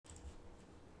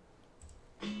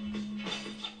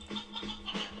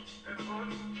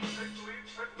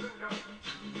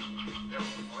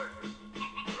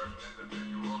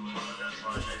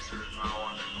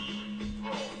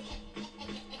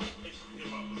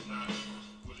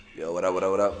Yo, what up, what up,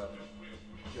 what up?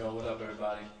 Yo, what up,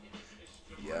 everybody?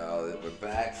 Yo, we're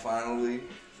back finally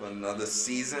for another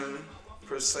season,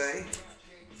 per se,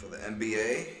 for the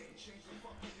NBA.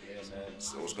 Yeah, man.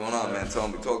 So what's going on, man?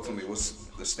 Talk to me. What's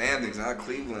the standings? Not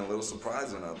Cleveland, a little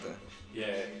surprising out there.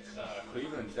 Yeah,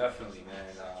 Cleveland definitely,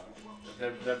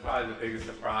 man. They're probably the biggest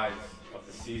surprise of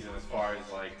the season as far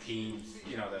as like teams,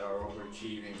 that are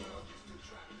overachieving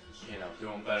or,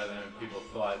 doing better than people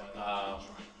thought.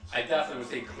 I definitely would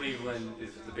say Cleveland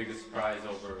is the biggest surprise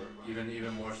over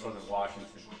even more so than Washington.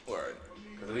 Word.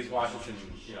 Because at least Washington,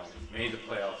 made the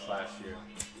playoffs last year.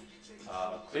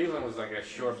 Cleveland was like a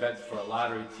sure bet for a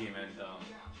lottery team,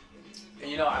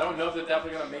 and I don't know if they're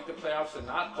definitely going to make the playoffs or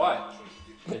not, but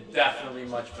they're definitely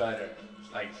much better.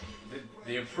 Like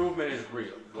the improvement is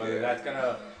real. Whether that's going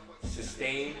to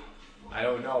sustain, I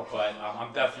don't know, but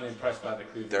I'm definitely impressed by the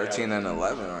Cleveland. 13 and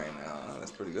 11 right now.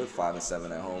 That's pretty good. 5 and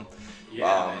 7 at home.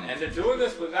 Yeah, and they're doing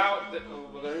this without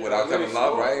Kevin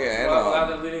Love, right? Yeah, and without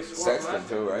the leading scorer. Sexton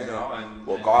too, right?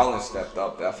 And Garland stepped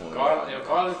up definitely.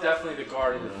 Garland's definitely the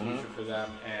guard in the future for them,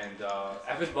 and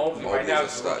Evan Mobley right now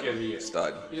is the rookie of the year.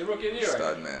 Stud. He's a rookie of the year.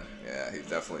 Stud, right? Man. Yeah,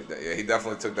 he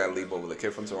definitely took that leap over the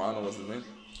kid from Toronto. What's his name?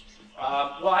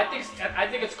 Well, I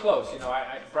think it's close.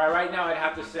 Right now I'd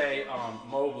have to say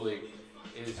Mobley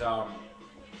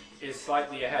is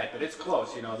slightly ahead, but it's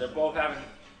close. They're both having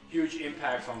huge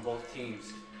impacts on both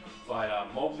teams, but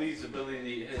Mobley's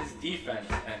ability, his defense,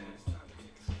 and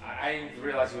I didn't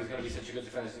realize he was going to be such a good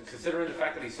defender, considering the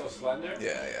fact that he's so slender.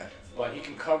 Yeah. But he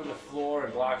can cover the floor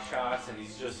and block shots, and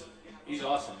he's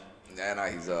awesome, man.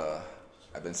 Yeah,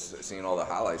 I've been seeing all the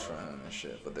highlights from him and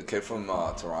shit. But the kid from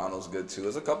Toronto's good too.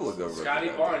 There's a couple of good rookies. Scotty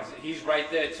Barnes, he's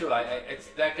right there too. It's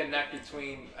that connect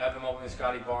between Evan Mobley and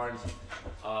Scotty Barnes.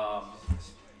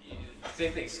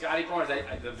 Same thing, Scotty Barnes.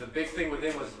 The big thing with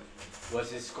him was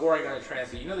his scoring going to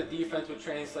translate. The defense would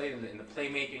translate, and the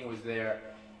playmaking was there.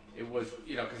 It was,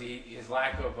 because his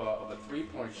lack of a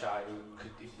three-point shot,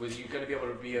 was you going to be able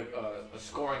to be a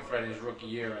scoring threat in his rookie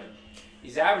year, and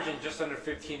he's averaging just under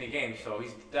 15 a game, so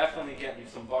he's definitely getting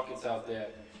some buckets out there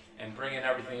and bringing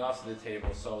everything else to the table.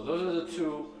 So those are the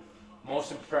two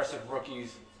most impressive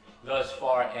rookies thus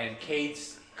far, and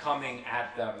Cade's coming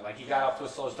at them. Like, he got off to a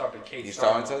slow start, but Cade's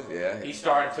starting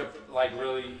to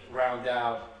really round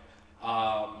out.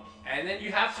 And then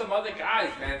you have some other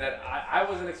guys, man, that I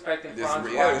wasn't expecting.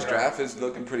 This draft is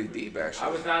looking pretty deep, actually.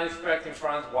 I was not expecting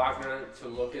Franz Wagner to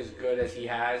look as good as he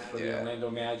has for the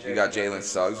Orlando Magic. You got Jalen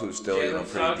Suggs, who's still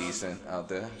pretty decent out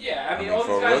there. Yeah, I mean all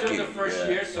these guys are in the first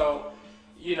year, so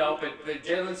but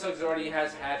Jalen Suggs already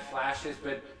has had flashes.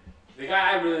 But the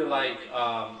guy I really like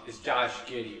is Josh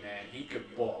Giddey, man. He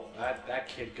could ball. That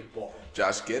kid could ball.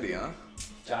 Josh Giddey, huh?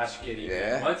 Josh Giddey.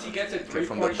 Yeah. Man. Once he gets a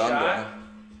three-point shot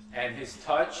and his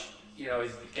touch,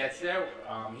 gets there,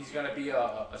 he's gonna be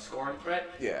a scoring threat.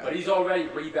 Yeah. But he's already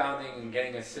rebounding and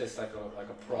getting assists like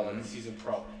a pro, like a seasoned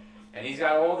pro. And he's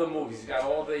got all the moves. He's got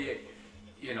all the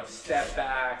step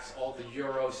backs, all the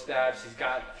Euro steps. He's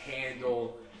got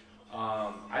handle.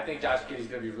 I think Josh Giddey's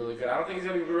gonna be really good. I don't think he's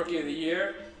gonna be rookie of the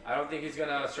year. I don't think he's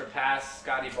gonna surpass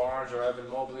Scotty Barnes or Evan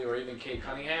Mobley or even Cade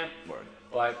Cunningham. Word.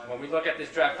 But when we look at this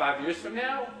draft 5 years from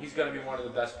now, he's going to be one of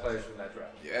the best players from that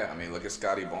draft. Yeah, I mean, look at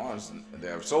Scotty Barnes.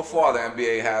 So far, the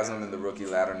NBA has him in the rookie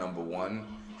ladder #1.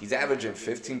 He's averaging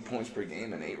 15 points per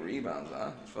game and 8 rebounds,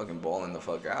 huh? He's fucking balling the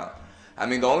fuck out. I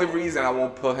mean, the only reason I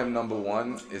won't put him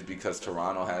 #1 is because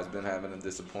Toronto has been having a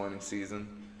disappointing season.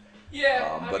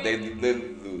 Yeah, but they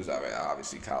did lose,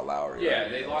 obviously, Kyle Lowry. Yeah,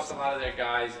 they lost a lot of their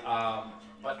guys.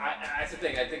 But that's the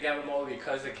thing. I think Evan Mobley,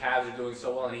 because the Cavs are doing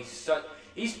so well, and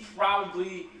he's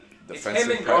probably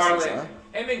him and Garland. Huh?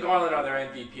 Him and Garland are their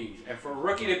MVPs, and for a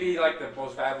rookie to be like the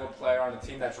most valuable player on the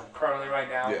team that's currently right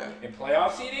now in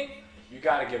playoff seeding, you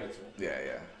got to give it to him.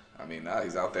 Yeah. I mean,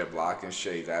 he's out there blocking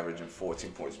shit. He's averaging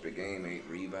 14 points per game, 8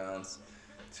 rebounds,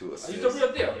 2 assists. He's the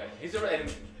real deal, man.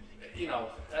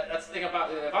 That's the thing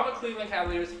about if I'm a Cleveland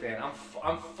Cavaliers fan,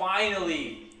 I'm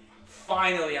finally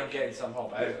I'm getting some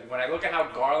hope. When I look at how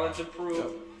Garland's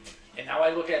improved. And now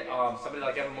I look at somebody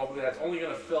like Evan Mobley that's only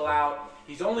going to fill out.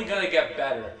 He's only going to get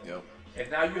better. Yep. And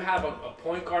now you have a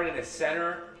point guard and a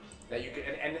center that you can,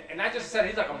 and not just a center.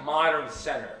 He's like a modern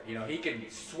center. He can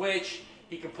switch.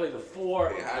 He can play the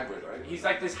 4. Yeah, hybrid, right? He's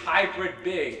like this hybrid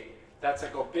big that's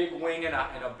like a big wing and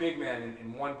a big man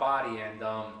in one body. And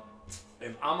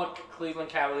if I'm a Cleveland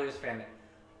Cavaliers fan,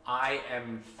 I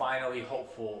am finally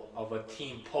hopeful of a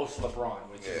team post LeBron,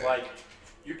 which is like.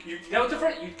 That was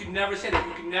different. You could never say that.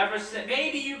 You could never say.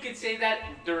 Maybe you could say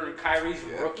that during Kyrie's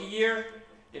rookie year.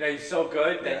 He's so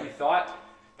good that you thought.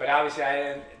 But obviously,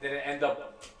 I didn't end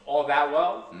up all that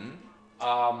well.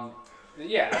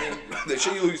 Yeah, I mean,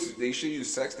 they should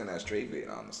use Sexton as trade bait,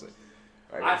 honestly.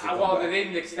 Right, they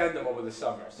didn't extend him over the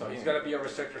summer, so he's going to be a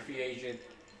restricted free agent.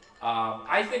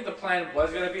 I think the plan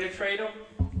was going to be to trade him,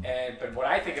 but what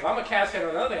I think, if I'm a Cavs fan,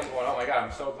 another thing, I'm going, oh my god,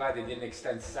 I'm so glad they didn't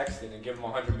extend Sexton and give him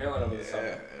 $100 million over the summer.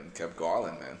 Yeah, and kept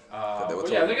Garland, man. I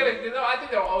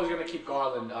think they're always going to keep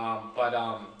Garland,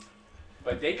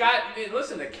 but they got,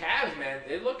 listen, the Cavs, man,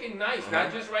 they're looking nice,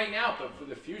 not just right now, but for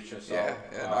the future. So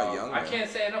not young. I can't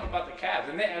say enough about the Cavs,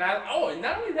 and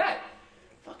not only that.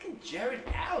 Fucking Jared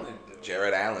Allen, dude.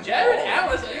 Jared Allen,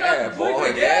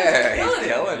 balling. He's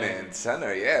killing it in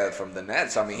center, from the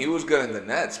Nets. I mean, he was good in the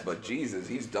Nets, but Jesus,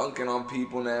 he's dunking on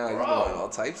people now. He's doing all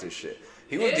types of shit.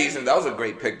 He was decent. That was a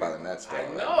great pick by the Nets, though.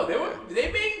 I know.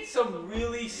 They made some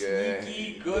really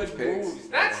sneaky, good moves.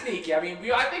 Not sneaky. I mean,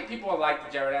 I think people liked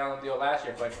the Jared Allen deal last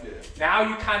year, but now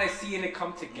you kind of seeing it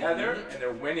come together, and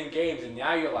they're winning games, and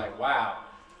now you're like, wow.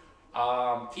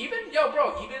 Even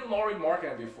Lauri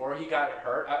Markkanen before he got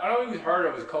hurt. I don't know if he was hurt or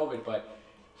it was COVID, but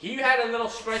he had a little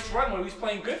stretch run when he was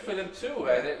playing good for them too.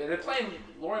 They're playing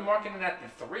Lauri Markkanen at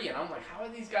the 3, and I'm like, how are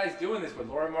these guys doing this with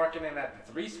Lauri Markkanen at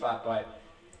the 3 spot? But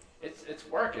it's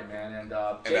working, man. And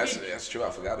that's true. I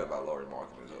forgot about Lauri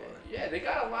Markkanen. Yeah, they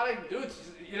got a lot of dudes.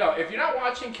 You know, if you're not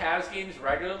watching Cavs games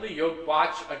regularly, you'll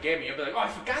watch a game and you'll be like, oh, I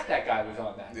forgot that guy was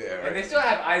on that. Yeah, right. And they still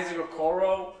have Isaac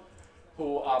Okoro,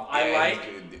 who I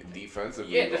like.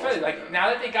 Defensively. Yeah, defensively. Like, now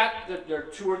that they got their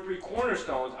 2 or 3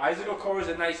 cornerstones, Isaac Okoro is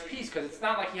a nice piece because it's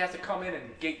not like he has to come in and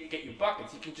get you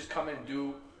buckets. He can just come in and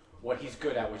do what he's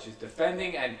good at, which is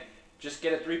defending and just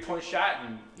get a 3-point shot,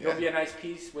 and he'll be a nice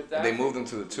piece with that. They moved him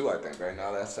to the 2, I think, right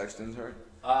now that Sexton's hurt.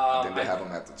 I think they have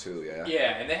him at the 2,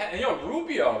 Yeah, and they have,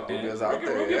 Rubio. Rubio's out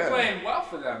there, Rubio playing well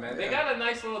for them, man. They got a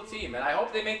nice little team, and I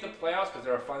hope they make the playoffs because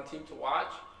they're a fun team to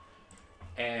watch.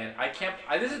 And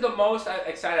this is the most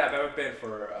excited I've ever been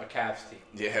for a Cavs team.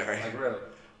 Yeah, right. Like, really.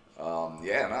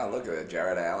 Look at it.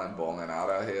 Jared Allen balling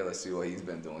out here. Let's see what he's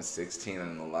been doing. 16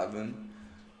 and 11,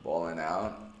 balling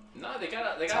out. No, they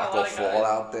got a Taco lot of guys. Fall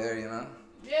out there,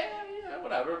 Yeah,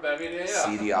 whatever. But I mean,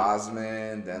 C.D.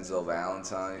 Osman, Denzel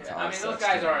Valentine. I mean, those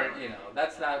guys aren't,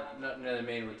 that's not the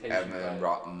main rotation. Evan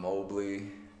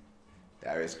Mobley,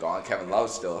 Darius Garland, Kevin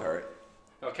Love's still hurt.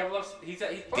 No, Kevin Love, he's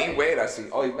playing. Dean Wade, I see.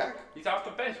 Oh, he's back? He's off the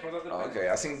bench. Comes off the bench. Okay,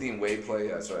 I seen Dean Wade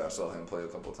play. I saw him play a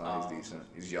couple times. He's decent.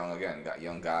 He's young again. Got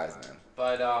young guys, man.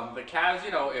 But the Cavs,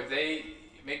 if they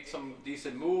make some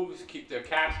decent moves, keep their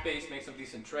cap space, make some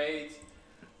decent trades,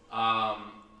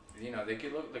 they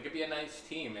could be a nice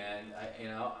team, man.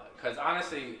 Because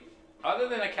honestly, other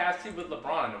than a Cavs team with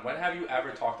LeBron, when have you ever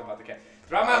talked about the Cavs?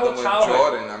 Throughout my whole childhood.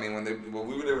 Jordan, I mean, we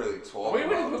were really talking.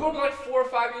 We were like 4 or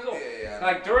 5 years old. Yeah.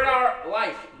 Like during our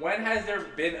life, when has there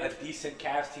been a decent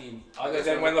Cavs team other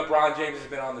than when LeBron James has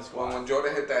been on the squad? Well, when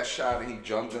Jordan hit that shot and he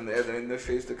jumped in there, then they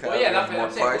faced the Cavs. Well, yeah, that's what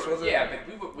I'm saying. Price, was it? Yeah,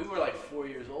 but we were like 4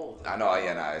 years old. I know.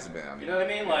 Yeah, it's been. You know what I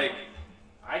mean? Like,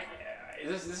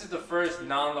 this is the first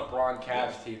non-LeBron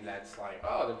Cavs team that's like,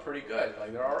 oh, they're pretty good.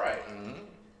 Like, they're all right. Mm-hmm.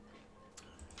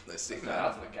 Let's see, man. Shout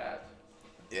out to the Cavs.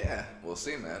 Yeah, we'll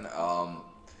see, man.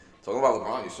 Talking about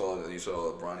LeBron, you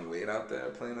saw Bronny Wade out there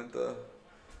playing at the.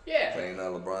 Yeah. Playing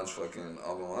LeBron's fucking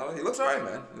album. He looks alright,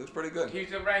 man. He looks pretty good. He's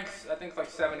ranks, I think, like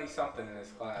 70 something in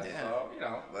his class. Yeah.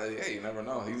 So But yeah, you never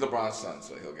know. He's LeBron's son,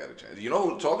 so he'll get a chance.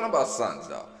 Talking about sons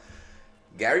though.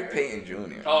 Gary Payton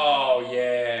Jr. Oh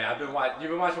yeah, You've been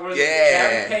watching. What is it?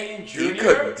 Gary Payton Jr. He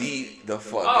could D the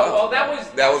fuck up. Oh well, that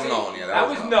was known. Yeah, that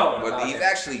was known. But he's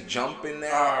actually jumping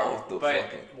now off the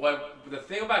fucking. But the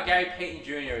thing about Gary Payton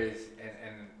Jr. is,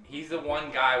 and he's the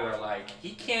one guy where like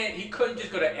he couldn't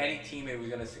just go to any team and he was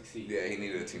gonna succeed. Yeah, he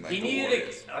needed a team like he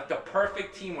needed the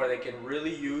perfect team where they can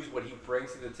really use what he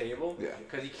brings to the table. Yeah.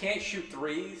 Because he can't shoot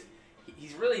threes.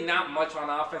 He's really not much on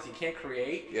offense. He can't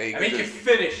create. Yeah, he can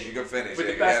finish. He can finish. With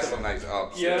the best he has some nice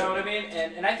ups. You know what I mean?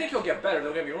 And I think he'll get better.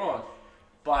 Don't get me wrong,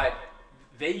 but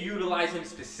they utilize him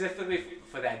specifically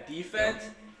for that defense. Yeah.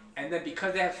 And then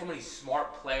because they have so many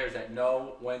smart players that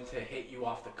know when to hit you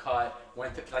off the cut,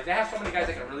 they have so many guys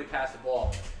that can really pass the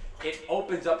ball, it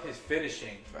opens up his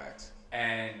finishing. Facts.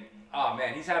 And oh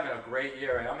man, he's having a great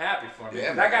year, and I'm happy for him.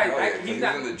 Yeah, that guy, he's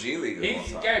not in the G League.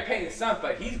 He's Gary Payton's son,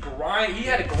 but he's grind. He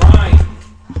had to grind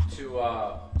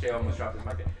to. Jay almost dropped his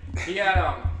mic. He had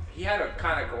to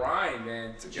kind of grind,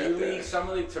 man. To G League,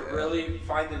 Summer League, to really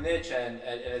find the niche, and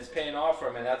it's paying off for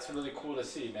him, and that's really cool to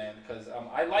see, man. Because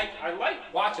I like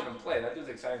watching him play. That dude's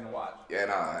exciting to watch. Yeah,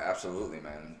 no, absolutely,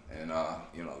 man. And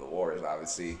the Warriors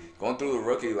obviously going through the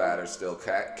rookie ladder still.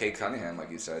 Kate Cunningham, like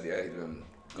you said, he's been.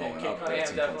 Going up,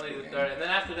 Cunningham definitely the third, and then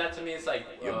after that, to me, it's like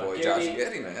your boy Josh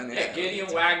Giddey, man. Yeah, Giddey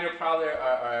and Wagner probably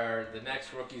are the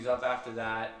next rookies up after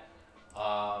that.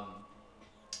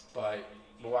 but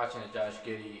we're watching a Josh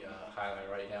Giddey highlight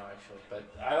right now, actually. But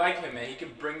I like him, man. He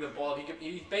can bring the ball.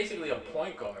 He's basically a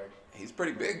point guard. He's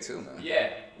pretty big too, man.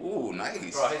 Yeah. Ooh,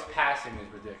 nice. Bro, his passing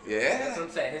is ridiculous. Yeah. That's what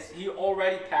I'm saying. He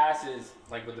already passes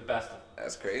like with the best of them.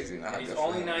 That's crazy. Nah, He's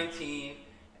only 19,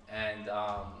 and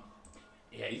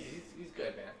yeah, he's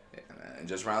good, man. Yeah, man. And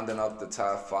just rounding up the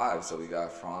top 5, so we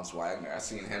got Franz Wagner. I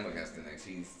seen him against the Knicks.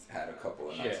 He's had a couple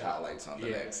of nice highlights on the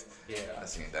Knicks. Yeah. I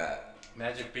seen that.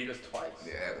 Magic beat us twice.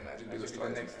 Yeah, the Magic beat us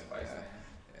twice, man. Man.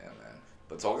 Yeah, man.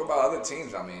 But talk about other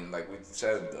teams. I mean, like we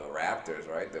said, the Raptors,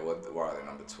 right? What are they,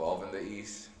 number 12 in the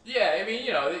East? Yeah, I mean,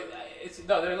 you know,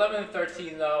 they're 11 and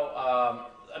 13 though.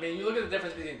 I mean, you look at the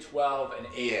difference between 12 and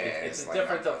 8. Yeah, it's a like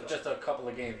difference of just a couple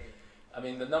of games. I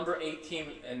mean, the number 8 team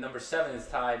and number 7 is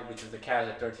tied, which is the Cavs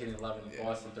at 13 and 11,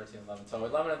 Boston 13 and 11. So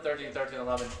 11 and 13, 13 and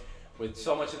 11, with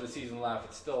so much of the season left,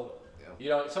 it's still, you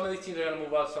know, some of these teams are going to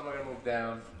move up, some are going to move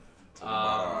down.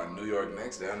 New York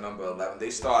Knicks, they're number 11.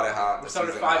 They started hot. We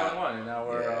started 5-1, and now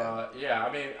we're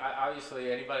I mean,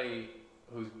 obviously anybody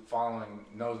who's following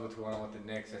knows what's going on with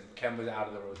the Knicks, and Kemba's out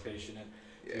of the rotation. And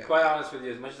to be quite honest with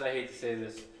you, as much as I hate to say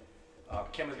this,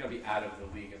 Kemba's going to be out of the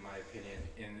league in my opinion.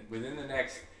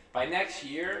 By next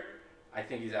year, I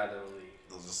think he's out of the league.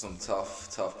 Those are some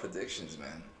tough predictions,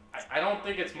 man. I don't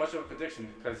think it's much of a prediction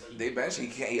because they bench. He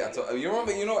can't. You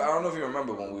remember? You know, I don't know if you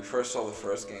remember when we first saw the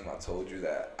first game. I told you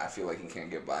that I feel like he can't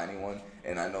get by anyone,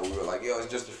 and I know we were like, "Yo,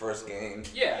 it's just the first game."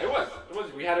 Yeah, it was.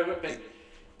 We had a good.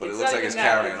 But it looks like it's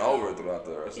carrying over throughout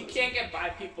the rest. He can't get by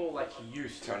people like he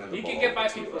used to. He can get by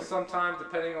people sometimes,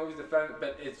 depending on who's defending.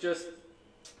 But it's just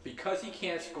because he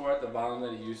can't score at the volume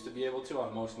that he used to be able to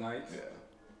on most nights. Yeah.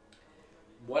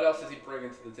 What else is he bringing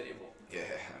to the table? Yeah,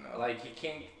 I know. Like, he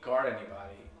can't guard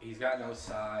anybody. He's got no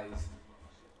size.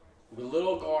 With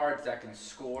little guards that can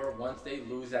score, once they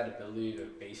lose that ability to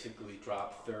basically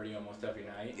drop 30 almost every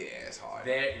night, yeah, it's hard.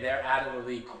 They're out of the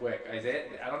league quick. I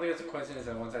don't think it's a coincidence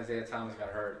that once Isaiah Thomas got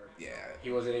hurt,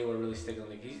 he wasn't able to really stick in the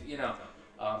league. He's,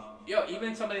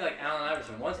 even somebody like Allen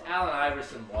Iverson. Once Allen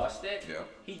Iverson lost it,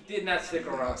 he did not stick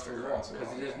around too long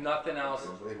because there's nothing else.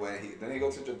 Didn't he go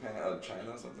to Japan,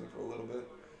 China or something for a little bit?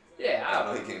 Yeah, I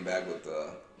know he came back with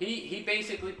the. He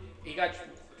basically got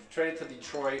traded to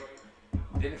Detroit,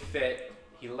 didn't fit.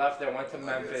 He left there, went to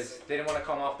Memphis. They didn't want to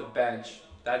come off the bench.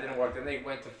 That didn't work. Then they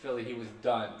went to Philly. He was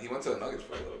done. He went to the Nuggets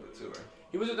for a little bit too, right?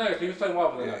 He was a Nuggets, but he was playing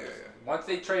well for the Nuggets. Once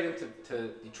they traded him to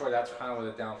Detroit, that's kind of where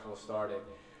the downfall started.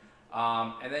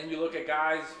 And then you look at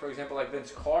guys, for example, like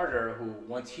Vince Carter, who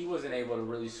once he wasn't able to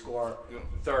really score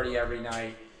 30 every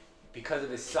night because of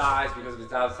his size, because of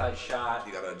his outside shot.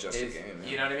 You got to adjust the game.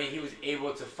 You know what I mean? He was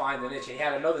able to find the niche. And he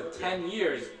had another 10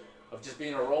 years of just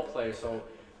being a role player. So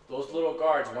those little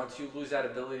guards, once you lose that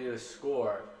ability to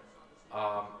score,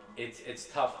 it's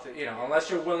tough to, unless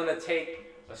you're willing to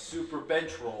take a super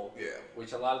bench role,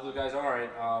 which a lot of the guys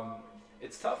aren't,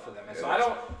 it's tough for them. And so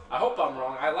I hope I'm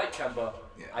wrong. I like Kemba.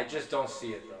 I just don't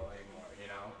see it though anymore,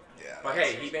 Yeah. But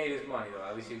hey, he made his money though.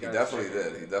 At least he definitely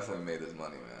did. He definitely made his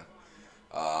money, man.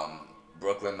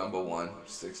 Brooklyn number 1,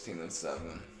 16 and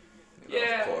 7.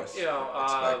 Of course.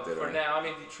 For now,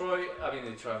 Detroit.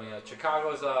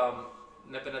 Chicago's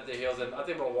nipping at the heels, and I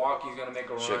think Milwaukee's gonna make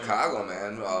a run. Chicago,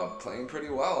 man, playing pretty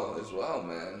well as well,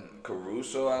 man.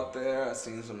 Caruso out there. I've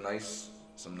seen some nice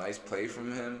play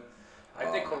from him. I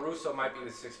think Caruso might be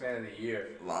the 6th man of the year.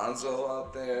 Lonzo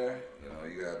out there.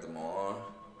 You got DeMar.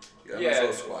 You got a nice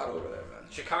little squad over there, man.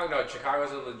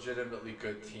 Chicago's a legitimately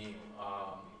good team.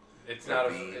 It's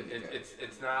not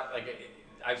it's not like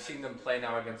I've seen them play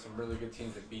now against some really good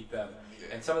teams and beat them.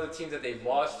 And some of the teams that they've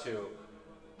lost to,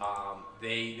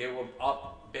 they were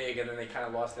up big and then they kind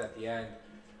of lost it at the end.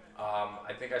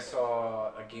 I think I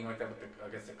saw a game like that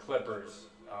against the Clippers.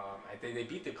 I think they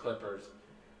beat the Clippers,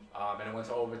 and it went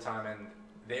to overtime, and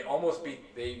they almost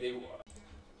beat they.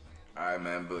 All right,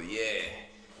 man, but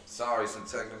sorry, some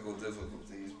technical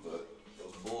difficulties, but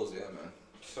those Bulls, man.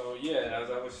 So as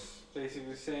I was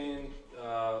basically saying,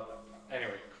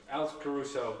 anyway, Alex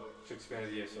Caruso, 6th man of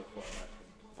the year so far.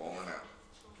 Falling out.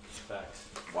 Facts.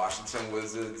 Washington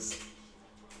Wizards.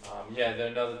 They're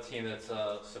another team that's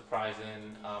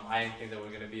surprising. I didn't think they were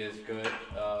going to be as good.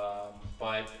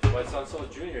 But Wes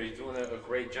Unseld Jr., he's doing a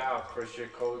great job, first-year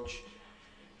coach.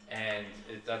 And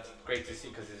that's great to see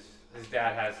because his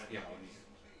dad has, these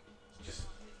just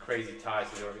crazy ties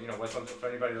to the Wes Unseld, for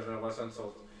anybody who doesn't know, Wes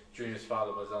Unseld Jr.'s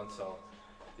father, Wes Unseld,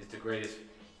 is the greatest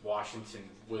Washington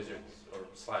Wizards or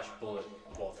 / Bullet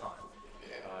of all time.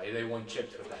 They won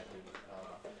chips with that dude.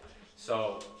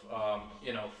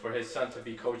 For his son to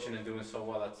be coaching and doing so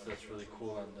well, that's really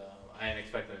cool, and I didn't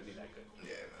expect him to be that good.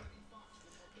 Yeah, man.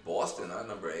 Boston,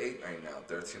 number 8 right now,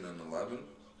 13 and 11.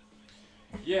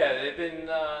 Yeah, they've been.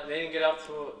 They didn't get up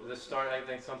to the start. I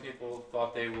think some people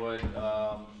thought they would.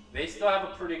 They still have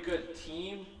a pretty good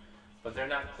team, but they're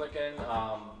not clicking.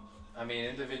 I mean,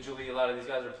 individually, a lot of these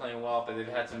guys are playing well, but they've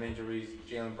had some injuries.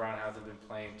 Jaylen Brown hasn't been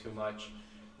playing too much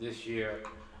this year,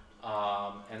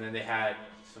 and then they had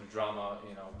some drama.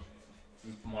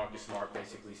 Marcus Smart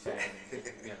basically saying,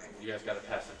 you guys got to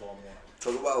pass the ball more.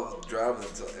 Talk about driving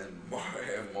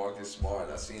and Marcus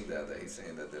Smart. I seen that he's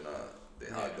saying that they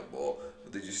hog the ball.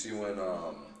 But did you see when I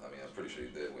mean, I'm pretty sure you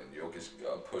did when Jokic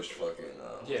pushed fucking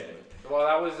yeah. Well,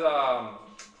 that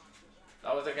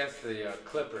was against the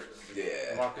Clippers.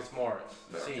 Yeah. Marcus Morris.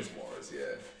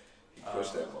 Yeah. He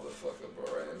pushed that motherfucker, bro.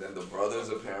 Right? And then the brothers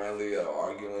apparently are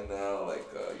arguing now,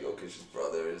 like Jokic's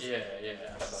brothers. Yeah.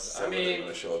 So I mean, they're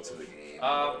gonna show up to the game.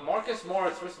 Marcus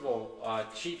Morris, first of all,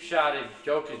 cheap shotted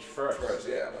Jokic first.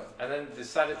 Yeah, I know. And then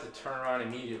decided to turn around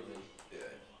immediately.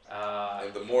 Yeah.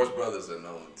 And the Morris brothers are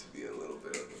known to be a little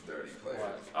bit of a dirty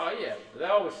player. Oh yeah, they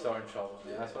always start in trouble.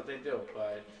 Man. That's what they do.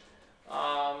 But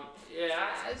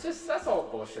it's just that's all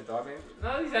bullshit though. I mean,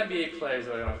 none of these NBA players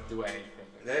really don't do anything.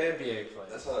 They're NBA players.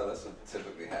 That's what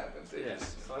typically happens.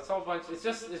 So it's all bunch. It's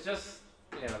just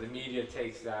the media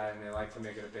takes that and they like to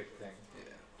make it a big thing.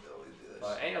 Yeah, they always do that.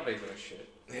 But ain't nobody doing shit.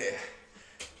 Yeah.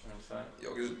 You know what I'm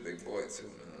saying? Jokic's a big boy too,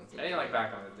 man. It ain't like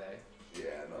back in the day.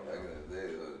 Yeah, no, back in the day.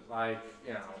 Like,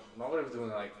 nobody was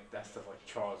doing like that stuff like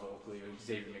Charles Oakley or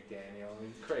Xavier McDaniel. I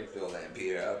mean, crazy. Phil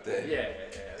Lampier out there. Yeah.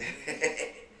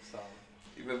 So.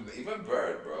 Even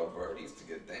Bird, bro. Bird used to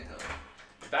get down.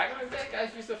 Back in the day, guys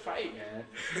used to fight, man.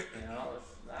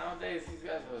 Nowadays these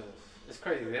guys it's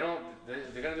crazy. They're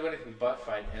gonna do anything but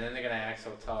fight, and then they're gonna act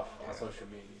so tough on social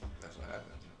media. That's what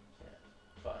happens. Yeah.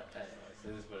 But anyways,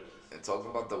 it is what it is. And talking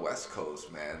about the West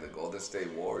Coast, man, the Golden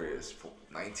State Warriors,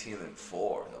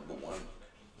 19-4, number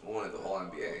one in the whole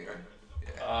NBA,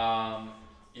 right?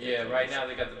 Yeah. Right now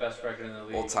they got the best record in the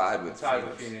league. All tied with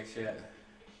Phoenix. Yeah.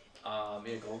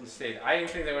 Golden State. I didn't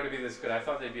think they were going to be this good. I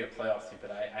thought they'd be a playoff team,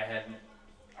 but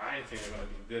I didn't think they were going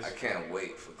to be this good. I can't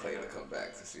wait for Clay to come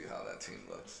back to see how that team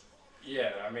looks.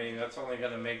 Yeah, I mean, that's only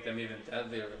going to make them even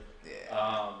deadlier.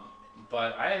 Yeah.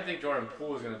 But I didn't think Jordan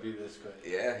Poole was going to be this good.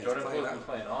 Yeah, Jordan Poole's been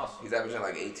playing awesome. He's averaging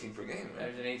like 18 per game, man.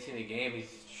 Averaging 18 a game. He's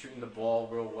shooting the ball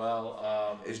real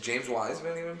well. Is James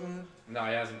Wiseman even playing? No,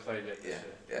 he hasn't played yet.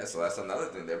 Yeah, so that's another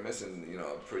thing. They're missing,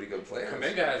 a pretty good player.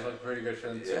 Kuminga has looked pretty good for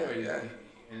them, too. Yeah.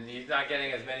 And he's not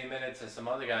getting as many minutes as some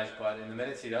other guys, but in the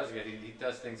minutes he does get, he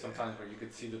does things sometimes where you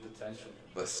could see the potential.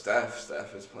 But Steph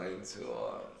is playing too.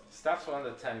 Steph's one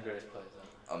of the 10 greatest players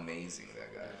ever. Amazing,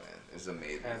 that guy, man. It's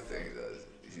amazing the thing he does.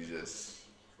 He just...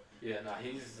 Yeah, no,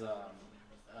 he's...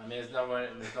 I mean, there's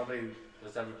nobody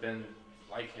that's ever been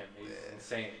like him. He's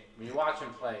insane. When you watch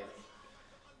him play,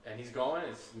 and he's going,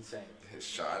 it's insane. His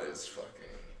shot is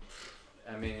fucking...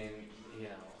 I mean,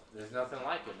 there's nothing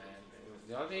like it, man.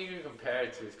 The only thing you can compare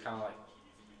it to is kind of like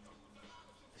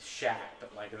Shaq,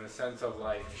 but like in the sense of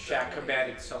like Shaq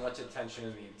commanded so much attention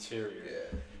in the interior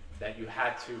that you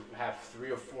had to have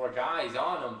 3 or 4 guys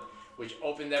on him, which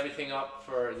opened everything up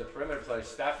for the perimeter players.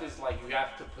 Steph is like you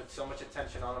have to put so much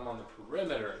attention on him on the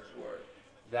perimeter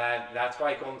that's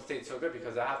why Golden State's so good,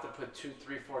 because I have to put 2,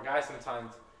 3, 4 guys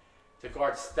sometimes to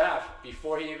guard Steph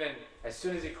before he even, as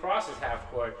soon as he crosses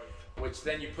half court, which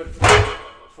then you put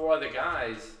 4 other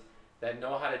guys that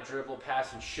know how to dribble,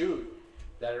 pass, and shoot,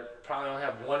 that probably only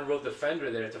have one real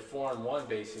defender there. It's a 4-on-1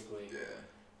 basically.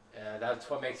 Yeah. And that's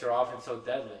what makes their offense so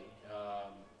deadly.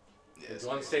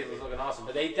 Golden State was looking awesome,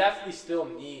 but they definitely still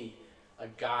need a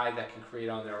guy that can create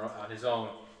on his own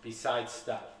besides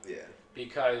Steph. Yeah.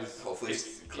 Because hopefully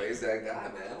Clay's that guy,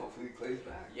 man. Hopefully Clay's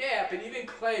back. Yeah, but even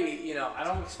Clay, I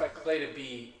don't expect Clay to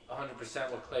be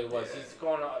 100% what Clay was. He's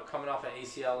coming off an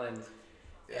ACL and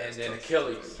an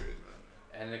Achilles.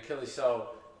 And Achilles, so,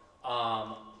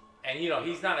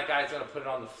 he's not a guy that's going to put it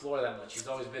on the floor that much. He's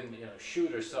always been, a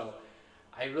shooter. So,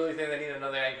 I really think they need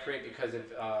another guy to create, because if,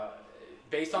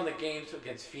 based on the games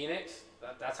against Phoenix,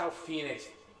 that's how Phoenix,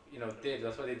 did.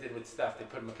 That's what they did with Steph. They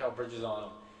put Mikal Bridges on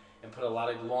him and put a lot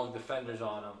of long defenders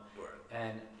on him.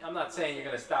 And I'm not saying you're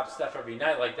going to stop Steph every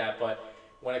night like that, but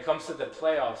when it comes to the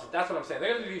playoffs, that's what I'm saying.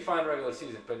 They're going to be fine regular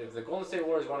season, but if the Golden State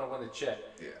Warriors want to win the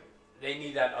chip, they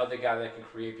need that other guy that can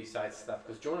create besides Steph.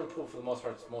 Because Jordan Poole, for the most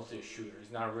part, is mostly a shooter.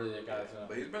 He's not really a guy that's going to...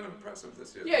 But he's been impressive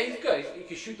this year. Yeah, he's good. He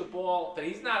can shoot the ball, but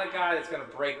he's not a guy that's going to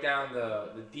break down the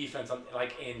defense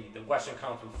like in the Western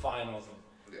Conference Finals and,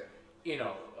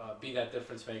 be that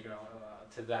difference maker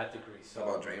to that degree. So,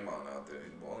 how about Draymond out there?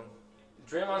 He's balling?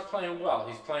 Draymond's playing well.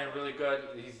 He's playing really good.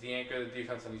 He's the anchor of the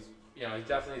defense, and he's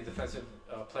definitely a defensive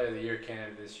player of the year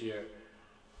candidate this year.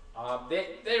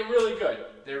 They're really good.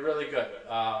 They're really good.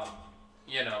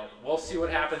 we'll see what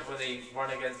happens when they run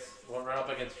up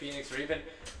against Phoenix, or even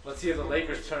let's see if the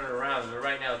Lakers turn it around. They're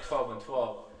right now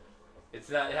 12-12. It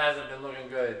hasn't been looking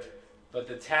good, but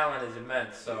the talent is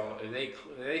immense. So if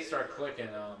they start clicking,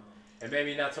 and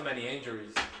maybe not so many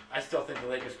injuries, I still think the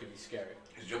Lakers could be scary.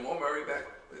 Is Jamal Murray back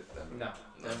with them? No,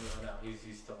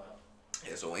 he's still out.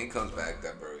 Yeah, so when he comes back,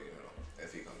 Denver,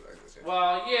 if he comes back this year.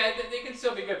 Well, yeah, they can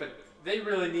still be good, but they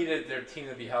really needed their team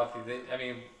to be healthy.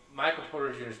 Michael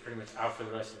Porter Jr. is pretty much out for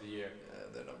the rest of the year. Yeah,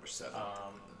 they're number 7.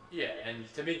 Yeah,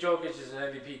 and to me, Jokic is an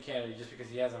MVP candidate just because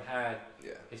he hasn't had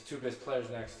his 2 best players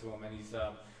next to him, and he's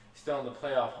still in the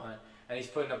playoff hunt, and he's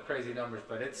putting up crazy numbers.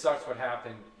 But it sucks what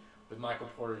happened with Michael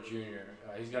Porter Jr.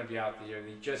 He's going to be out the year.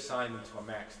 They just signed him to a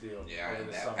max deal. Yeah, and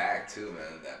that back too,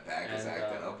 man. That back is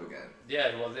acting up again.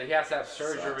 Yeah, well, he has to have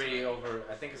surgery over,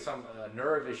 I think it's some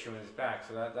nerve issue in his back,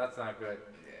 so that's not good.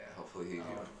 Yeah, hopefully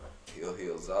he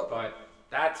heals up. But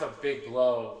that's a big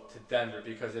blow to Denver,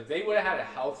 because if they would have had a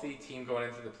healthy team going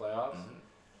into the playoffs,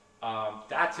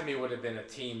 that to me would have been a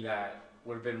team that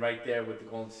would have been right there with the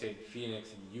Golden State, Phoenix,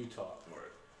 and Utah.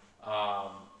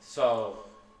 Right. So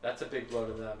that's a big blow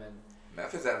to them. And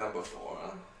Memphis at number 4,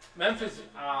 huh? Memphis,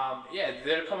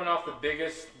 they're coming off the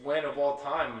biggest win of all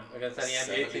time against any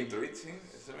NBA team. 73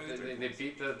 team? They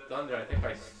beat the Thunder, I think,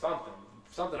 by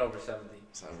something over 70.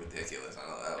 Sounds ridiculous. I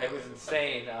know that. It was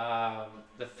insane.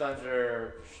 The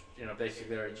Thunder,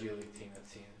 basically they're a G League team, it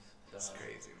seems. So. That's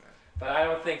crazy, man. But I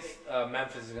don't think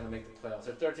Memphis is going to make the playoffs.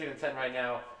 They're 13-10 right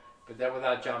now, but they're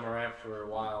without John Morant for a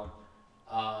while.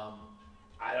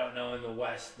 I don't know in the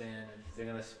West, man, if they're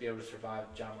going to be able to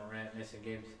survive John Morant missing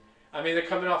games. They're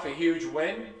coming off a huge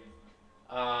win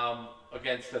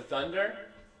against the Thunder.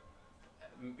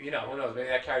 Who knows? Maybe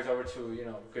that carries over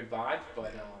to good vibes,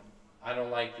 but I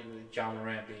don't like John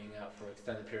Morant being out for an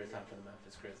extended period of time for the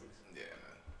Memphis Grizzlies. Yeah,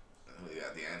 man. We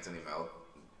got the Anthony Melt.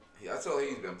 I saw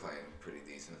he's been playing pretty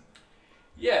decent.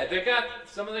 Yeah, they got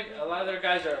a lot of their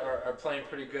guys are playing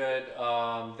pretty good.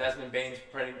 Desmond Bane's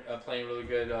playing really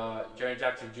good. Jaren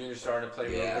Jackson Jr. starting to play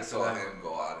really good. Yeah, I saw him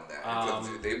go out in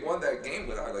that. They won that game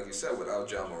without, like you said, without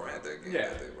John Morant. That game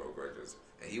that they broke records,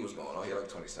 and he was going on. He had like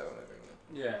 27, I think.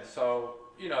 Yeah, so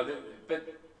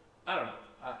but I don't know.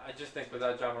 I just think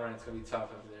without John Morant, it's gonna be tough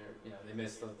if they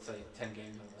miss, let's say, 10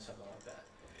 games or something like that.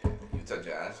 Yeah. Utah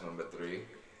Jazz number 3.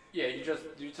 Yeah,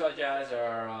 Utah Jazz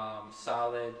are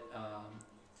solid.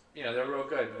 They're real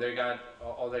good. They got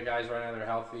all their guys right now. They're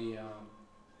healthy.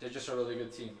 They're just a really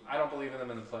good team. I don't believe in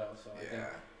them in the playoffs. So I think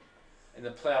in the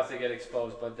playoffs they get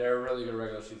exposed, but they're a really good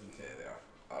regular season team. Yeah,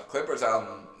 they are. Clippers out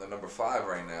on the number 5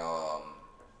 right now.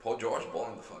 Paul George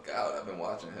balling the fuck out. I've been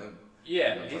watching him.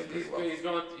 Yeah, he's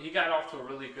going. He got off to a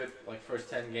really good first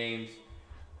 10 games.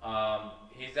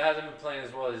 He hasn't been playing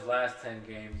as well as his last 10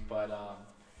 games, but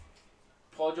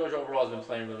Paul George overall has been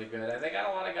playing really good. And they got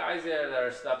a lot of guys there that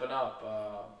are stepping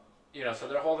up. So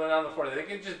they're holding on the fort. They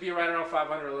can just be right around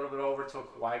 500, a little bit over until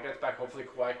Kawhi gets back. Hopefully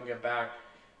Kawhi can get back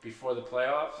before the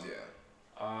playoffs.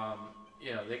 Yeah.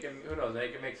 They can. Who knows? They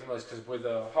can make some noise, because with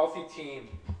a healthy team,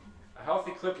 a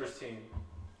healthy Clippers team,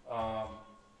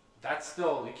 that's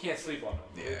still, you can't sleep on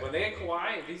them. Yeah. When they get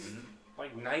Kawhi, if he's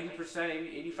like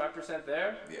 90%, 85%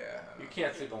 there, you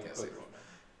can't sleep on the Clippers.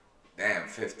 Damn,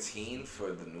 15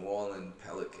 for the New Orleans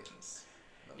Pelicans.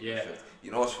 Yeah. 15.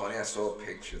 You know what's funny? I saw a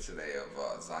picture today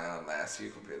of Zion last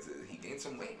year compared to, he gained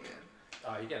some weight,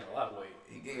 man. He gained a lot of weight.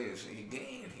 He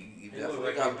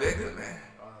definitely got bigger, man.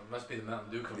 Must be the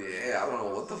Mountain Dew commercial. Yeah, I don't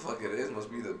know what the fuck it is. Must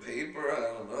be the paper.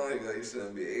 I don't know. He got used to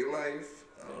NBA life.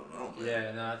 I don't know, man.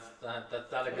 Yeah, no,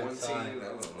 that's not a good sign. I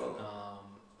don't know.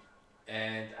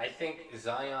 And I think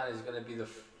Zion is going to be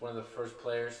one of the first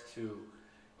players to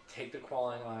take the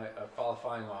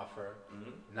qualifying offer,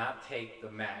 not take the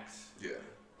max. Yeah.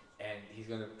 And he's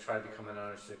going to try to become an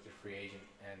unrestricted free agent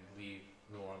and leave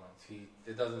New Orleans.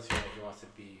 It doesn't seem like he wants to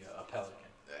be a Pelican.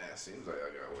 Yeah, seems like I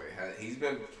got away. He's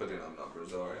been putting up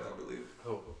numbers, all right, I believe.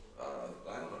 Who? I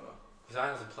don't know.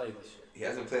 Zion hasn't played this year. He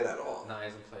hasn't played at all? No, he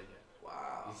hasn't played yet.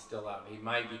 Wow. He's still out. He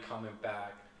might be coming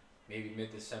back maybe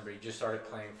mid-December. He just started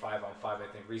playing 5-on-5, I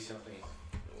think, recently.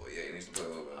 Well, yeah, he needs to play a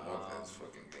little bit more because he's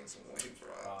fucking gained some weight, bro.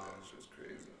 That's just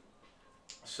crazy.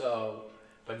 So,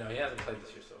 but no, he hasn't played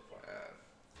this year so far.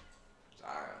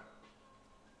 Zion.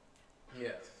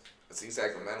 Yeah. See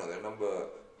Sacramento, they're number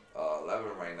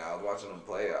 11 right now. I was watching them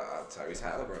play Tyrese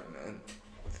Halliburton, man.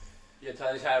 Yeah,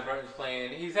 Tyrese Halliburton's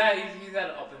playing. He's had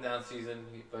an up and down season,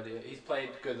 but he's played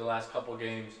good the last couple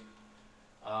games.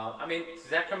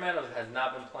 Sacramento has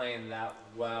not been playing that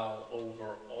well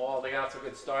overall. They got off to a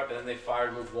good start, but then they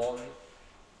fired Luke Walton.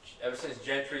 Ever since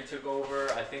Gentry took over,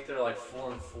 I think they're like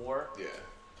 4-4. Yeah.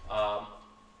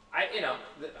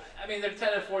 I mean, they're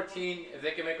 10-14. If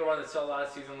they can make a run, there's still a lot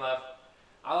of season left.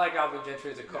 I like Alvin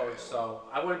Gentry as a coach, so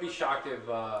I wouldn't be shocked if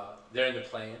they're in the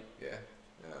play-in. Yeah.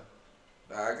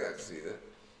 Nah, I got to see that.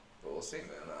 But we'll see, man.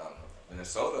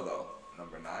 Minnesota, though,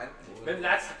 number 9. But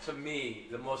that's, to me,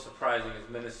 the most surprising is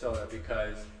Minnesota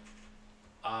because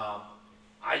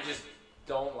I just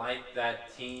don't like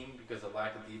that team because of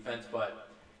lack of defense, but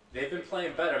they've been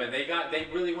playing better. I mean, they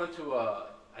really went to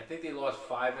I think they lost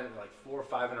 4 or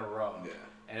 5 in a row. Yeah.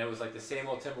 And it was like the same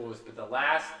old Timberwolves, but the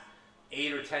last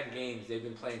 8 or 10 games they've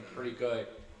been playing pretty good.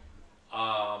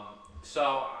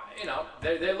 So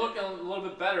they're looking a little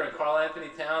bit better, and Karl Anthony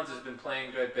Towns has been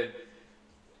playing good, but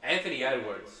Anthony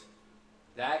Edwards,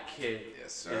 that kid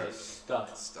is a stud.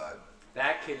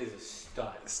 That kid is a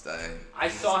stud. I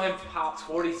saw him pop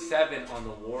 47 on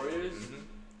the Warriors. Mm-hmm.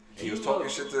 He was talking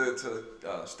shit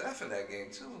to Steph in that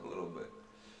game too, a little bit.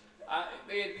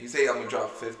 He said, "I'm gonna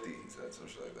drop 50." He said some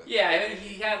shit like that. Yeah, and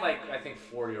he had I think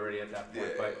 40 already at that point.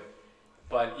 Yeah.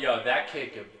 But that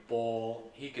kid can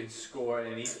ball. He can score,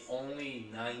 and he's only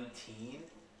 19.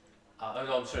 No,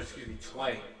 I'm sorry, excuse me,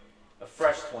 20. A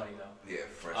fresh 20 though. Yeah,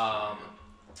 fresh 20.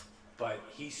 But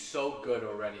he's so good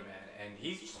already, man, and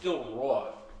he's still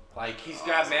raw. Like he's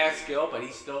got mad skill, but he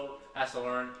still has to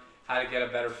learn how to get a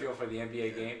better feel for the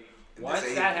NBA game. Once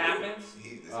that happens,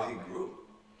 he grew.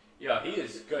 Yeah, he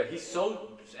is good. He's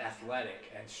so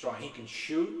athletic and strong. He can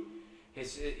shoot.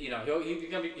 He's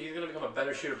gonna become a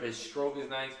better shooter. But his stroke is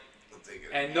nice,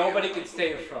 and nobody can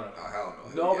stay in front of him. Hell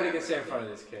no. Nobody can stay in front of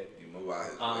this kid. You move out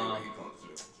his way when he comes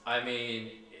through. I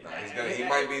mean, he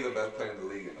might be the best player in the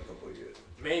league in a couple of years.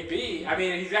 Maybe. I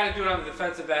mean, he's got to do it on the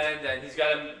defensive end, and he's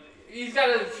got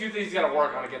a few things he's got to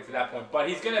work on to get to that point. But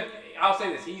I'll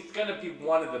say this: he's gonna be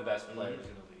one of the best players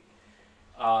in the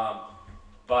league.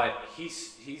 But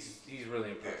he's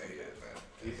really impressive. Yeah, he is, man.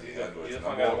 He's a a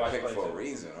fun guy to watch pick play for a too.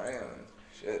 reason, right? I mean,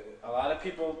 shit. A lot of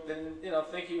people didn't,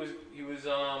 think he was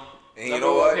and you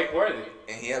know what? pick worthy.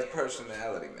 And he has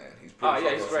personality, man. He's pretty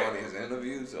he's great. funny. His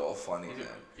interviews are all funny,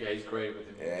 man. He's great with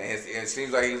it. Yeah, and it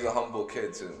seems like he's a humble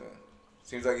kid too, man.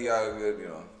 Seems like he got a good,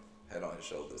 head on his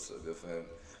shoulders. So good for him.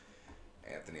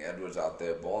 Anthony Edwards out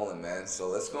there balling, man. So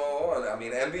let's go on. I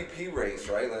mean, MVP race,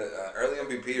 right? Early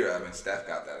MVP. I mean, Steph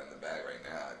got that in the bag right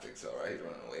now. I think so, right? He's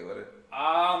running away with it.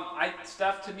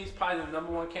 Steph to me is probably the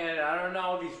number 1 candidate. I don't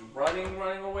know if he's running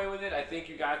away with it. I think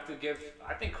you got to give.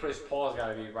 I think Chris Paul's got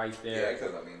to be right there. Yeah,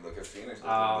 because I mean, look at Phoenix. They're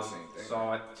doing the same thing.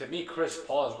 So to me, Chris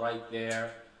Paul is right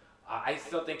there. I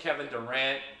still think Kevin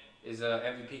Durant is a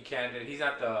MVP candidate. He's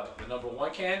not the number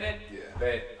 1 candidate. Yeah.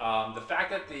 But the fact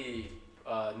that the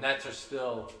Nets are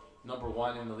still number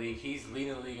 1 in the league. He's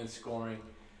leading the league in scoring.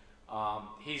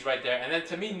 He's right there. And then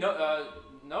to me, Jokic.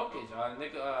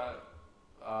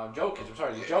 I'm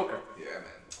sorry, the Joker. Yeah,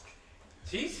 man.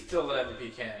 He's still an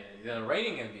MVP candidate. He's a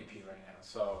reigning MVP right now.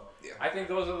 So yeah. I think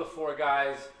those are the 4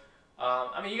 guys.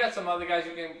 I mean, you got some other guys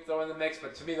you can throw in the mix,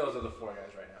 but to me, those are the 4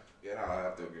 guys right now. Yeah, no, I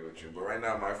have to agree with you. But right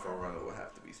now, my front runner will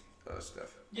have to be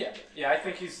Steph. Yeah, I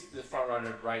think he's the front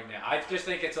runner right now. I just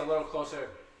think it's a little closer.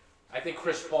 I think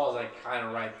Chris Paul's kind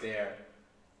of right there.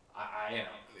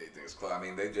 You think it's close? I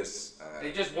mean, they just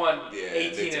won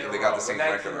 18 in a row. They got the same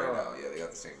record right now. Yeah, they got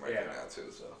the same record now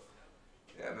too. So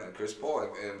yeah, man, Chris Paul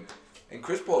and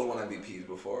Chris Paul's won MVPs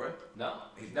before, right? No,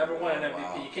 he's never won an MVP.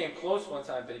 Wow. He came close one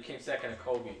time, but he came second to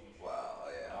Kobe. Wow,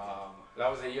 yeah. That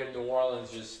was the year New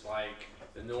Orleans, just like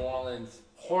the New Orleans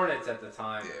Hornets at the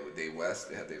time. Yeah, with Dave West,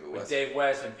 they had David West. With Dave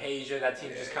West and Peja, that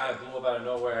team just kind of blew up out of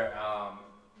nowhere.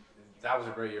 That was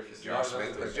a great year for J.R.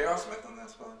 Smith. Was J.R. Smith on that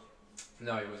spot?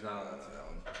 No, he was not on that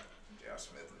one. J.R.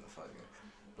 Smith in the fucking.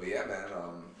 But yeah, man.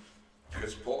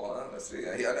 Chris Paul. Let's see.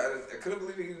 I couldn't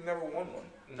believe he never won one.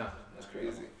 No, that's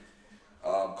crazy.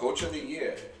 Coach of the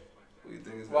year. Who do you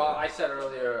think is? Well, I said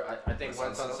earlier, I think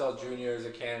Wentz Unseld Jr. is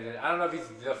a candidate. I don't know if he's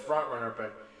the front runner,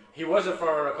 but he was a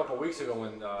front runner a couple weeks ago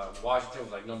when Washington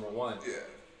was number 1. Yeah.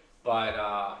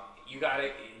 But you got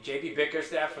J.B.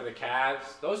 Bickerstaff for the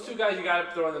Cavs. Those 2 guys you got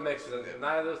to throw in the mix.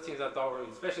 None of those teams I thought were,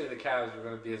 especially the Cavs, were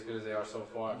going to be as good as they are so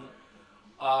far.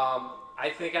 Mm-hmm. I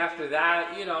think after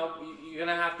that, you're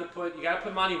gonna have to you got to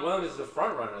put Monty Williams as the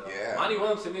front runner. Though. Yeah. Monty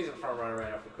Williams to me is a front runner right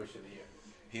now for Coach of the Year.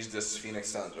 He's the Phoenix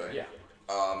Suns, right? Yeah.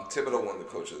 Thibodeau won the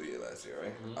Coach of the Year last year,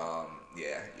 right? Mm-hmm.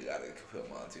 Yeah, you got to put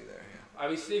Monty there. Yeah. I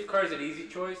mean, Steve Kerr's an easy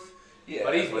choice. Yeah.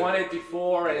 But he's won it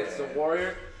before, and it's the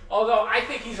Warrior. Although I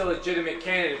think he's a legitimate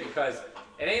candidate because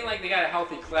it ain't like they got a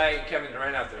healthy Clay and Kevin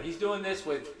Durant out there. He's doing this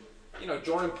with,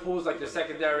 Jordan Poole's like the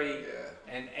secondary,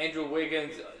 and Andrew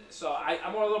Wiggins. So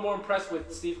I'm a little more impressed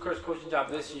with Steve Kerr's coaching job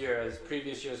this year as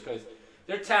previous years because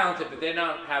they're talented, but they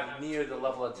don't have near the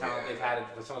level of talent they've had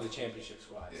with some of the championship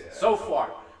squads so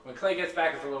far. when Clay gets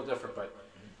back, it's a little different. But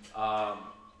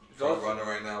Front runner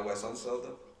right now, Wes Unseld,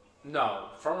 though? no,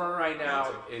 front runner right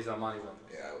now is Monty Williams.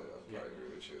 Yeah, I would probably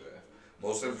agree with you there.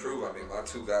 Most improved, I mean, my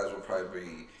two guys would probably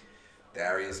be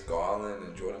Darius Garland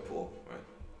and Jordan Poole, right?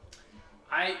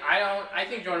 I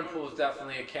think Jordan Poole is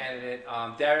definitely a candidate.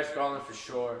 Darius Garland for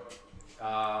sure.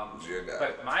 Who's your guy?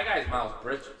 But my guy is Miles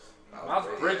Bridges. Miles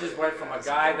Bridges, Bridges went from a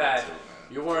guy that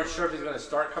you weren't sure if he's going to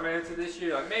start coming into this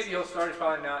year. Like maybe he'll start, he's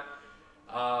probably not.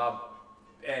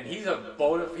 And he's a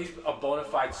bona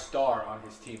fide star on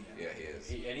his team now. Yeah, he is.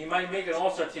 And he might make an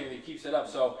all-star team if he keeps it up.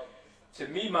 So to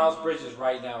me, Miles Bridges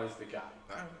right now is the guy.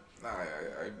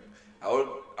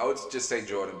 I would just say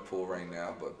Jordan Poole right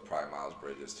now, but probably Miles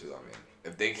Bridges too. I mean,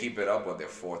 if they keep it up, they're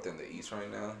fourth in the East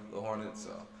right now, the Hornets.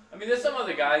 So I mean, there's some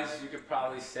other guys you could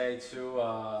probably say too.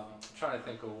 I'm trying to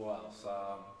think of who else.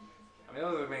 I mean,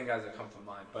 those are the main guys that come to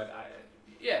mind. But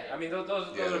I mean, those are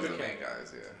those good are the main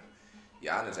guys.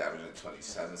 Yeah, Giannis averaging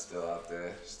 27 still out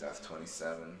there. Steph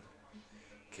 27.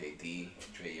 KD,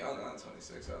 Trae Young on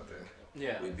 26 out there.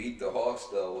 Yeah. We beat the Hawks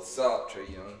though. What's up, Trae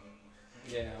Young?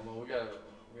 Yeah, well, we gotta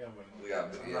win.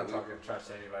 I'm not talking trash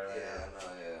to anybody right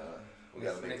now. We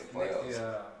gotta make the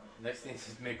playoffs. Next thing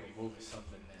is make a move or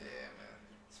something, man. Yeah, man.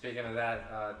 Speaking of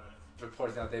that,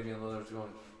 reports now Damian Lillard's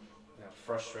going,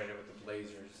 frustrated with the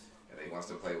Blazers. And he wants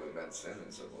to play with Ben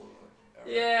Simmons, supposedly.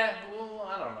 Yeah, well,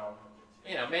 I don't know.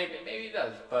 Maybe he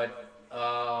does, but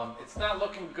it's not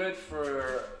looking good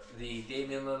for the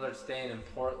Damian Lillard staying in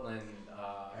Portland.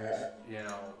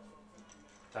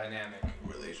 Dynamic.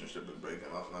 Relationship is breaking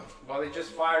up now. Well, they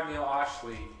just fired Neil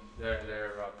Oshley,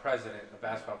 their president of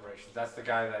basketball operations. That's the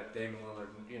guy that Damian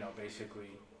Lillard,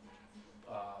 basically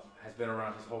has been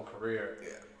around his whole career.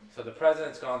 Yeah. So the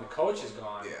president's gone, the coach is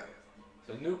gone. Yeah.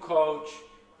 So new coach.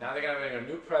 Now they're gonna bring a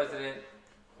new president.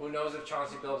 Who knows if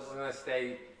Chauncey Billups is gonna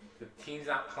stay? The team's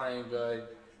not playing good.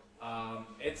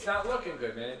 It's not looking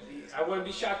good, man. I wouldn't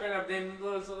be shocked right now if Damian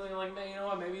Lillard's something like, man, you know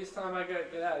what? Maybe it's time I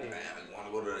get out of here. Man, I want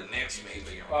to go to the Knicks,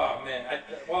 maybe. Oh man.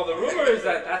 Well, the rumor is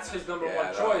that that's his number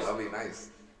one choice. That'd be nice.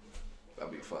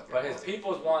 That'd be fucking. But his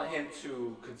people want him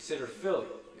to consider Philly.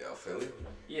 Yeah, Philly.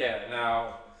 Yeah.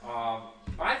 Now,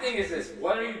 my thing is this: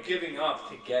 what are you giving up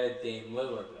to get a Dame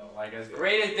Lillard though? Like as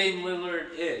great as Dame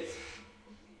Lillard is,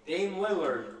 Dame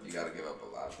Lillard. You gotta give up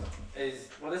a lot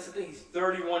though. That's the thing. He's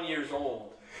 31 years old.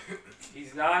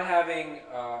 He's not having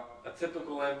a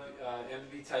typical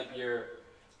MVP type year.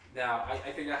 Now,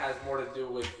 I think that has more to do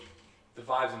with the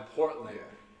vibes in Portland. Yeah.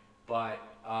 But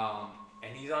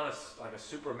and he's on a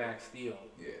super max deal.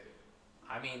 Yeah.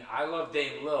 I mean, I love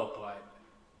Dame Lil, but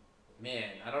man,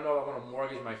 I don't know if I want to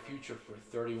mortgage my future for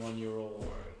a 31-year-old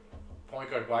point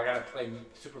guard who I got to play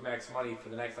super max money for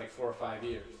the next 4 or 5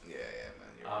 years. Yeah, man.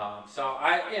 So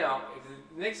if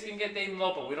the Knicks can get Dame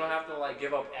Lillard, but we don't have to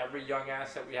give up every young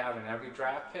asset we have in every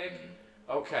draft pick.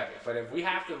 Mm-hmm. Okay, but if we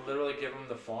have to literally give him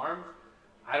the farm,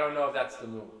 I don't know if that's the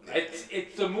move.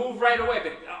 It's the move right away,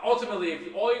 but ultimately,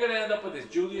 if all you're gonna end up with is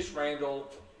Julius Randle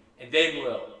and Dame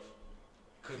Lillard,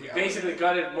 because we basically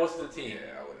gutted most of the team.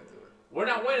 Yeah, I wouldn't do it. We're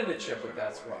not winning the chip with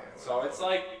that squad. So it's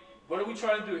like, what are we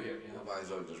trying to do here? Might as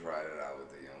well just ride it out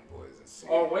with the young boys and see.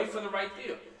 Or wait for the right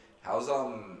deal. How's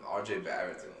R.J.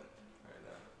 Barrett doing right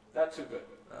now? Not too good.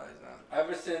 No, he's not.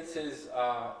 Ever since his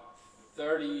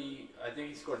 30, I think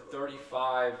he scored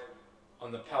 35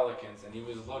 on the Pelicans, and he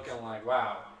was looking like,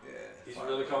 wow, he's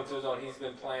really come to his own. He's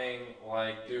been playing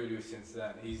like doo-doo since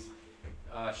then. He's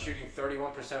shooting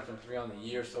 31% from 3 on the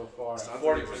year so far,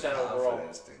 40% overall.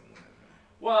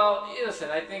 Well, listen,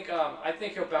 I think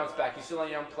he'll bounce back. He's still a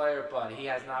young player, but he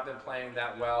has not been playing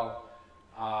that well,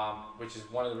 which is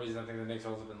one of the reasons I think the Knicks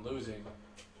have been losing.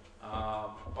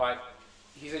 But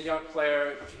he's a young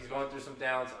player. He's going through some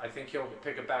downs. I think he'll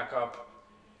pick it back up.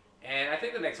 And I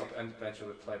think the Knicks will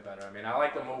eventually play better. I mean, I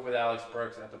like the move with Alex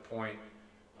Burks at the point.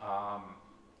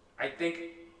 I think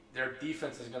their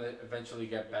defense is going to eventually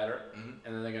get better, and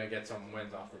then they're going to get some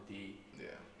wins off the D. Yeah.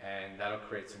 And that'll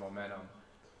create some momentum.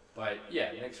 But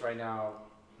yeah, Knicks right now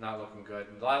not looking good.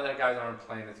 A lot of their guys aren't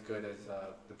playing as good as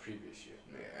the previous year.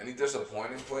 Yeah. Any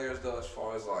disappointing players though, as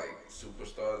far as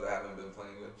superstars that haven't been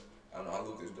playing good? I don't know how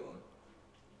Luka's doing.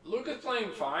 Luka's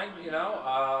playing fine,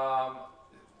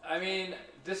 I mean,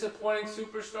 disappointing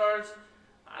superstars.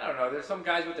 I don't know. There's some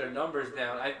guys with their numbers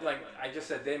down. I just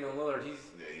said Damian Lillard.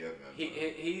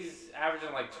 He's averaging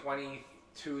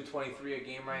 22, 23 a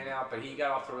game right now. But he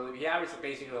got off to he averaged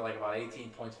basically about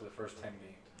 18 points for the first 10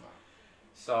 games.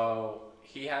 So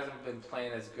he hasn't been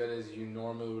playing as good as you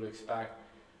normally would expect.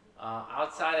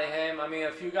 Outside of him, I mean,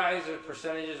 a few guys'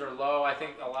 percentages are low. I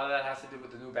think a lot of that has to do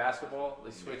with the new basketball.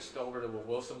 They switched over to a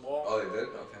Wilson ball. Oh, they did?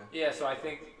 Okay. Yeah, so I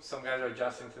think some guys are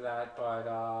adjusting to that. But,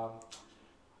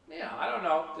 yeah, I don't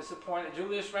know. Disappointed.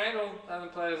 Julius Randle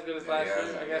hasn't played as good as last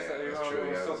year. I guess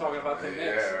we're still talking about the Knicks.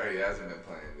 Yeah, right. He hasn't been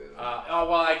playing good.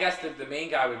 Well, I guess the main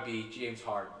guy would be James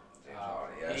Harden.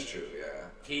 Yeah, that's true, yeah.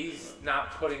 He's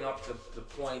not putting up the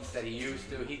points that he used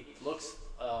to. He looks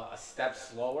a step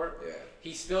slower. Yeah.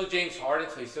 He's still James Harden,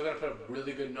 so he's still going to put up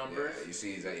really good numbers. Yeah, you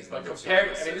see he's But number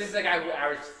compared, two. I mean, this is a guy who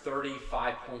averaged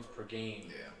 35 points per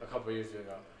game a couple of years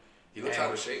ago. He looks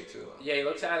out of shape, too. Yeah, he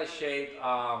looks out of shape.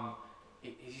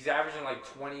 He's averaging like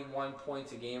 21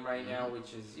 points a game right now,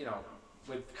 which is,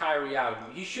 with Kyrie out,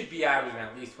 he should be averaging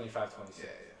at least 25, 26.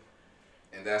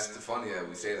 Yeah. And that's the funny that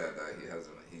we say that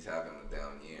he's having a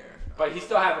down year. But he's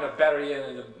still having a better year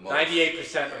than the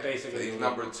 98% of basically. He's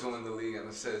number 2 in the league in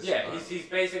assists. Yeah, he's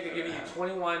basically giving you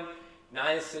 21,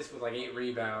 9 assists with like 8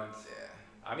 rebounds. Yeah.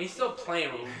 I mean, he's still playing,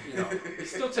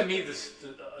 he's still to me an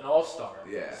all-star.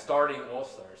 Yeah. Starting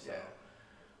all-star, so. Yeah.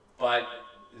 But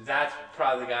that's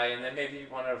probably the guy, and then maybe you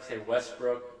want to say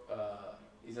Westbrook.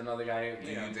 He's another guy. Do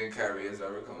you think Kyrie is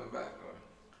ever coming back? Or?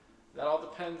 That all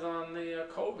depends on the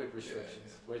COVID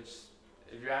restrictions, which,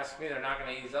 if you ask me, they're not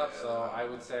going to ease up. So I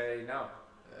would say no.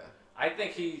 Yeah. I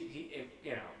think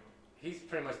he's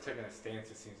pretty much taking a stance.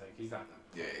 It seems like he's not.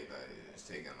 Yeah, he's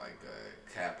taking like a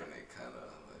Kaepernick kind of.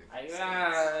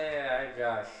 I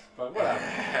guess, but whatever.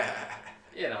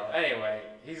 Anyway,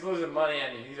 he's losing money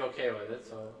and he's okay with it.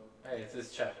 So hey, it's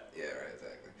his check. Yeah, right,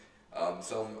 exactly.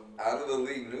 So out of the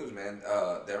league news, man,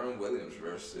 Darren Williams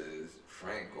versus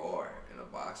Frank Gore in a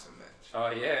boxing match. Oh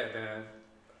yeah, man.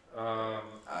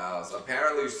 So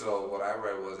apparently, what I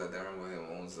read was that Darren Williams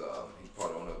owns, he's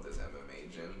part owner of this MMA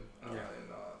gym in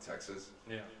Texas.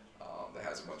 Yeah. That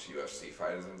has a bunch of UFC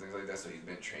fighters and things like that. So he's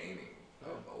been training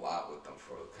a lot with them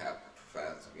for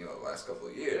the last couple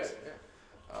of years.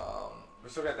 Yeah. We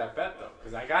still got that bet though,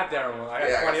 because I got Darren Williams.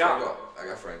 I got $20. I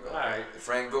got Frank Gore. All right.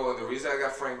 Frank Gore. The reason I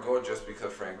got Frank Gore just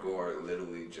because Frank Gore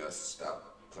literally just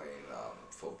stopped playing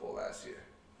football last year.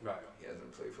 Right. He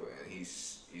hasn't played for it, and he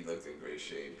looked in great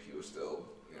shape. He was still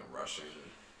rushing.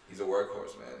 He's a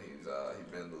workhorse, man. He's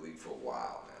been in the league for a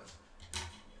while, man.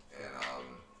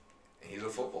 And he's a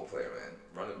football player, man.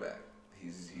 Running back.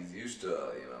 He's used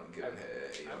to getting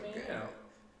hit.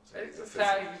 So he's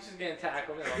just getting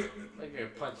tackled. Like you're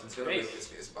punching his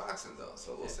face. It's boxing though,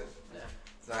 so we'll see. Yeah.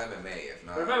 It's not MMA, if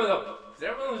not. But remember though,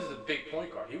 Darren Williams is a big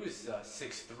point guard. He was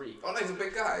 6'3". Oh no, he's a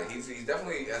big guy. He's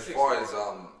definitely as far as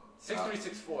 6'3",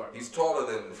 6'4". He's taller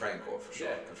than Frank Gore for sure.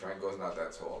 Yeah. And Frank Gore's not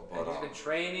that tall. But, and he's been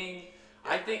training.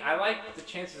 I think I like the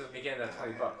chances of me getting that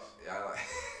 $20. Yeah,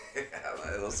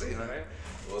 we'll see. You know what I mean?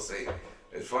 We'll see.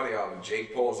 It's funny.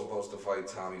 Jake Paul's supposed to fight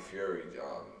Tommy Fury,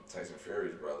 Tyson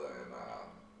Fury's brother, and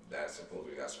that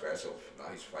supposedly got scratched. So now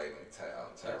he's fighting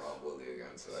Tyron Woodley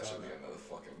again. So that should be another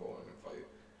fucking boring fight.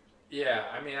 Yeah,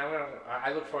 I mean,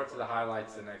 I look forward to the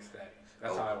highlights the next day.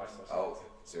 That's how I watch those. Oh,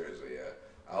 seriously, yeah.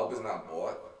 I hope it's not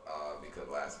bought because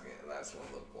last one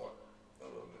looked bought a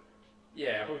little bit.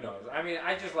 Yeah, who knows? I mean,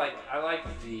 I like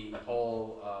the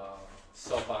whole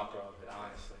soap opera of it.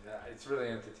 Honestly, it's really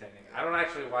entertaining. I don't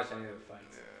actually watch any of the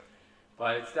fights,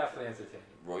 but it's definitely entertaining.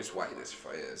 Royce White is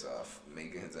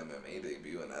making his MMA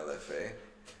debut in LFA.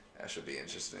 That should be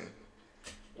interesting.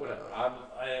 Whatever.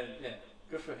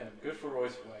 Good for him. Good for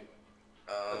Royce White.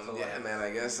 Yeah, man. I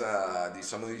guess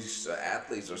some of these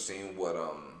athletes are seeing what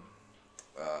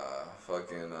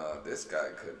this guy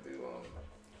could do.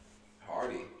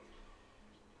 Hardy,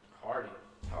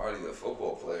 the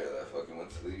football player that fucking went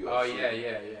to the UFC. Oh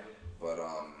yeah. But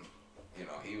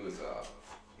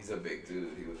he's a big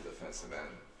dude. He was a defensive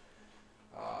end.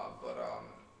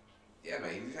 Yeah,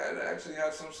 man, he actually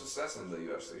had some success in the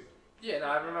UFC. Yeah, no,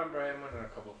 I remember him winning a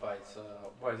couple fights.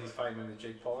 He's fighting in the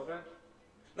Jake Paul event?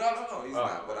 No, he's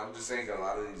not. But I'm just saying a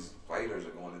lot of these fighters are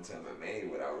going into MMA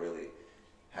without really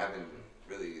having.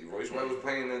 Royce White was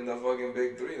playing in the fucking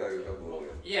Big Three like a couple of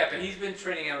years. Yeah, but he's been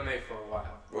training MMA for a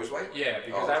while. Royce White? Yeah,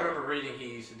 because I remember reading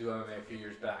he used to do MMA a few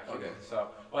years back. Okay.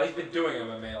 He's been doing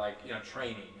MMA,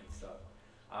 training and stuff.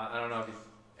 I don't know if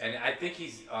and I think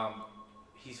he's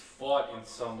fought in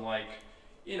some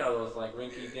those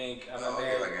rinky-dink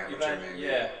MMA like amateur event. maybe.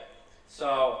 Yeah.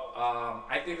 So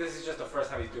I think this is just the first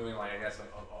time he's doing a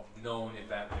known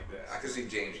event like this. I could see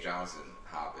James Johnson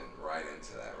hopping right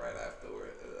into that right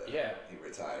afterward. He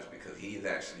retires because he's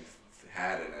actually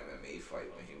had an MMA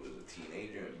fight when he was a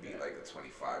teenager and beat like a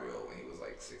 25-year-old when he was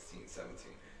like 16,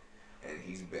 17. And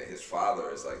his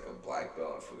father is like a black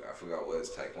belt. I forgot what it's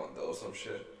Taekwondo or some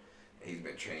shit. And he's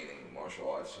been training martial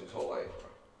arts his whole life, bro.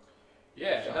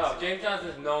 Yeah, no, James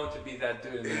Johnson's known to be that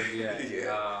dude in the NBA.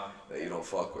 Yeah, that you don't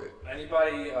fuck with.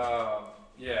 Anybody,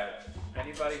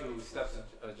 anybody who steps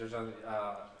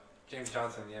James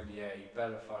Johnson in the NBA, you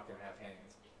better fucking have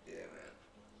hands. Yeah, man.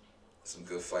 Some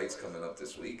good fights coming up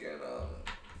this weekend.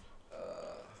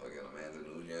 Fucking Amanda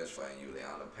Nunes fighting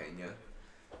Juliana Pena.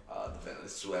 The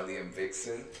Venezuelan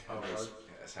Vixen.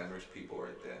 That's Henry's people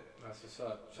right there. That's what's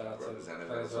up. Shout out to Representing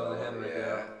Venezuela Henry.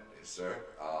 Yeah, yes sir.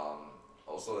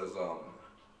 Also there's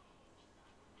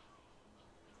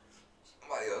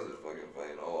somebody else is fucking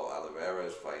fighting. Oh, Oliveira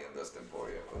is fighting Dustin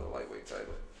Poirier for the lightweight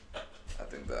title. I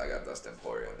think that I got Dustin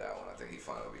Poirier in that one. I think he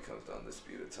finally becomes the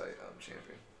undisputed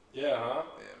champion. Yeah, huh?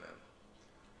 Yeah, man.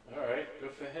 All right,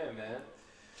 good for him, man.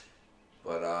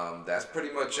 But that's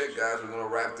pretty much it, guys. We're gonna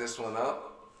wrap this one up.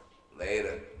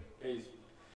 Later. Peace.